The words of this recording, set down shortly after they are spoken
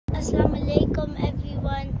Assalamu alaikum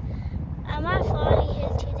everyone. I'm at Farley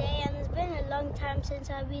Hill today and it's been a long time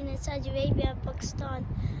since I've been in Saudi Arabia and Pakistan.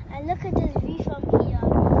 And look at this view from here.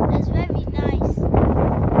 It's very nice.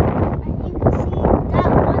 And you can see that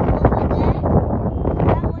one over there.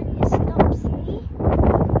 That one is Stopsley.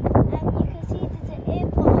 And you can see there's an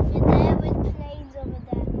airport over there with planes over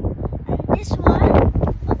there. And this one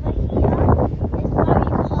over here is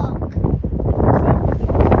Farley Park.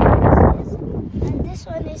 This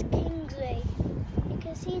one is Kingsway. You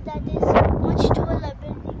can see that there's much taller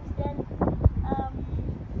buildings than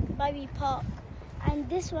Farley Park. And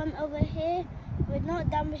this one over here with not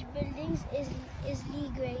that much buildings is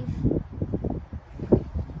Leagrave.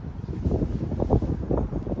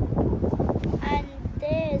 And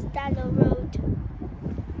there's Dallow Road.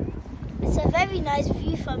 It's a very nice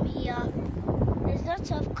view from here. There's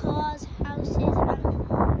lots of cars, houses and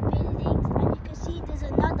buildings, and you can see there's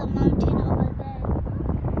another mountain over there.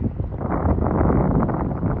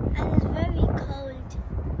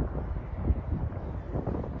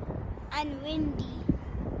 And windy.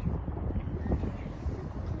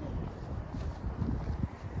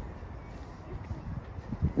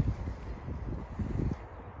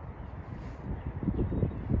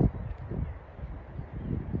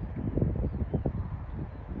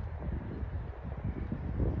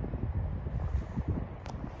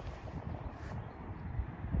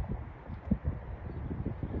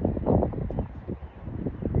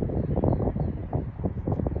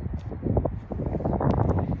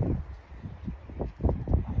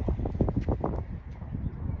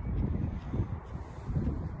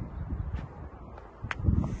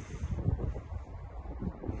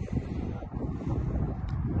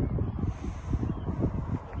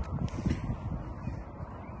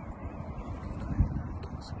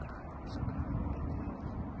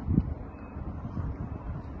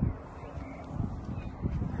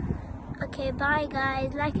 Okay, bye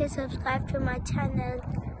guys. Like and subscribe to my channel.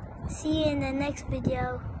 See you in the next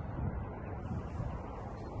video.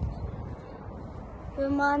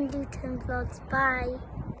 Luton Vlogs. Bye.